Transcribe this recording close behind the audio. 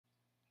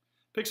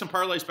Picks and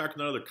Parlays back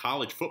with another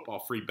college football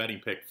free betting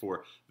pick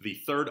for the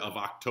 3rd of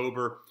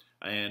October.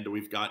 And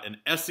we've got an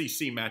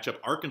SEC matchup,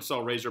 Arkansas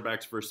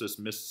Razorbacks versus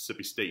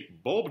Mississippi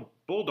State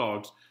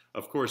Bulldogs.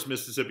 Of course,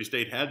 Mississippi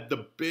State had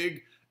the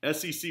big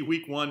SEC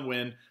Week 1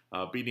 win,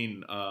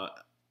 beating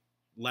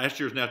last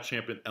year's national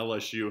champion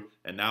LSU.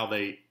 And now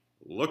they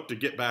look to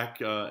get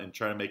back and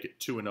try to make it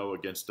 2-0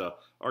 against an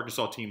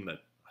Arkansas team that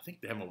I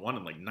think they haven't won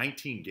in like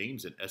 19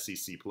 games in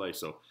SEC play.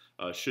 So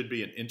should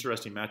be an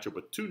interesting matchup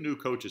with two new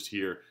coaches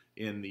here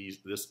in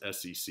this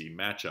SEC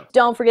matchup.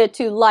 Don't forget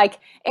to like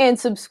and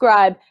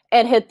subscribe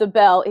and hit the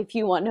bell if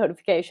you want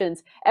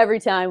notifications every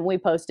time we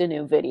post a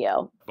new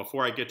video.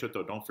 Before I get to it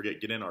though, don't forget,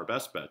 get in our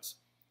best bets.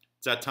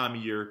 It's that time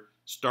of year.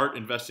 Start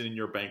investing in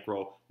your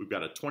bankroll. We've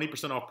got a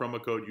 20% off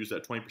promo code. Use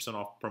that 20%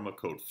 off promo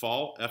code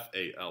FALL,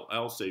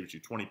 F-A-L-L. Saves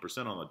you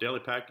 20% on the daily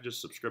packages,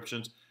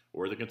 subscriptions,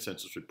 or the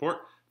consensus report.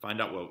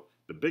 Find out what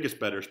the biggest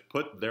bettors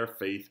put their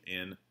faith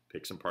in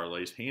Picks and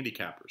Parlays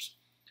handicappers.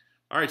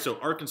 All right, so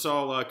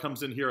Arkansas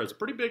comes in here as a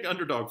pretty big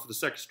underdog for the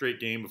second straight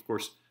game. Of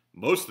course,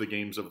 most of the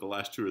games of the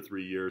last 2 or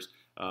 3 years.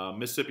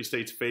 Mississippi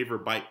State's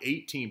favored by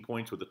 18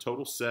 points with a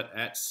total set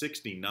at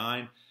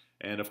 69.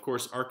 And, of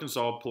course,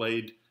 Arkansas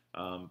played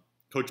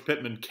Coach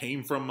Pittman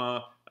came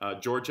from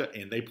Georgia,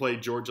 and they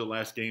played Georgia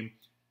last game.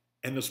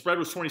 And the spread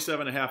was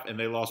 27.5, and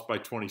they lost by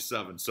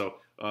 27. So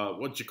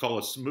what you call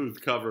a smooth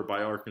cover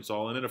by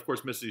Arkansas. And then, of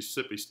course,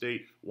 Mississippi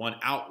State won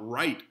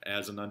outright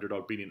as an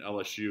underdog, beating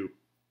LSU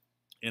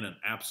in an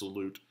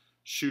absolute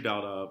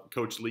shootout.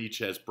 Coach Leach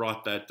has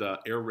brought that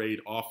air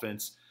raid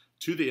offense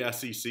to the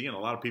SEC, and a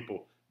lot of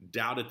people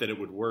doubted that it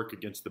would work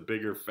against the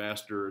bigger,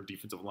 faster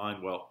defensive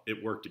line. Well,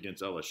 it worked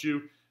against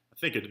LSU. I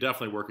think it would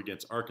definitely work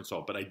against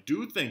Arkansas, but I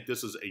do think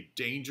this is a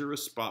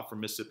dangerous spot for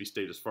Mississippi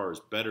State as far as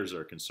bettors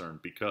are concerned,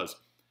 because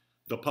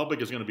the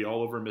public is going to be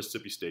all over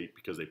Mississippi State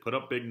because they put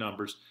up big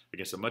numbers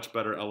against a much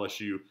better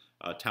LSU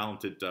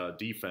talented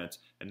defense,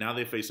 and now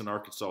they face an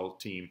Arkansas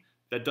team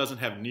that doesn't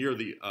have near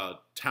the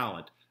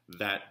talent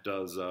that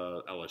does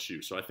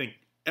LSU. So I think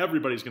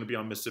everybody's going to be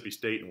on Mississippi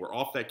State, and we're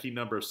off that key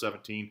number of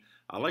 17.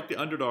 I like the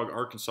underdog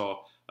Arkansas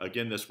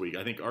again this week.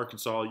 I think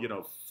Arkansas,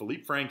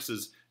 Philippe Franks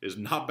is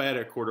not bad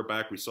at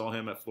quarterback. We saw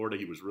him at Florida.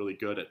 He was really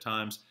good at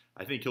times.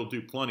 I think he'll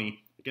do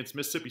plenty against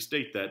Mississippi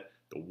State. That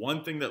the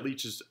one thing that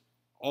Leach has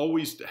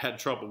always had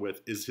trouble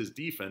with is his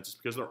defense,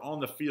 because they're on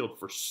the field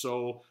for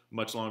so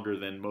much longer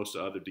than most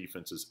other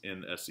defenses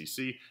in the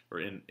SEC or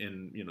in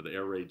the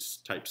air raids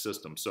type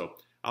system. So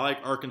I like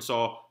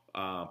Arkansas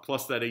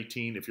plus that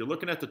 18. If you're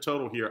looking at the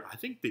total here, I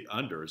think the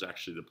under is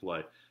actually the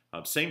play.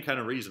 Same kind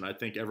of reason. I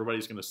think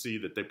everybody's going to see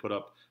that they put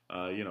up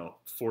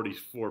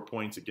 44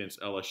 points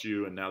against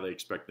LSU, and now they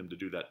expect them to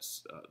do that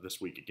this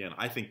week again.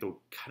 I think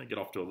they'll kind of get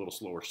off to a little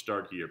slower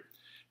start here.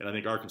 And I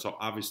think Arkansas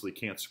obviously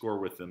can't score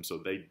with them, so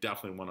they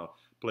definitely want to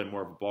play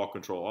more of a ball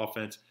control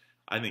offense.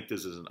 I think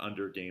this is an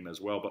under game as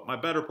well. But my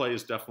better play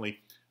is definitely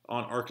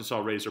on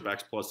Arkansas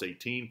Razorbacks plus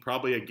 18.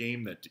 Probably a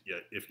game that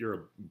if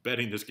you're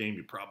betting this game,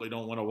 you probably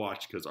don't want to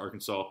watch, because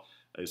Arkansas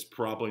is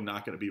probably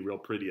not going to be real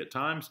pretty at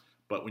times.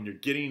 But when you're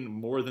getting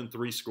more than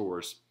 3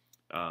 scores,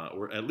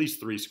 or at least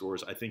 3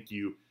 scores, I think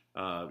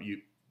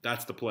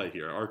that's the play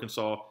here.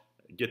 Arkansas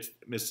gets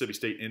Mississippi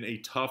State in a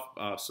tough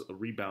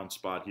rebound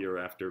spot here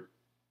after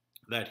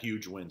that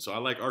huge win. So I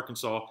like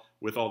Arkansas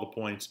with all the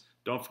points.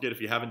 Don't forget, if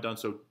you haven't done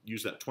so,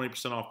 use that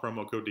 20% off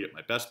promo code to get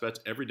my best bets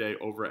every day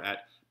over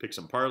at Picks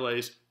and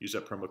Parlays. Use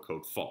that promo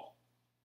code FALL.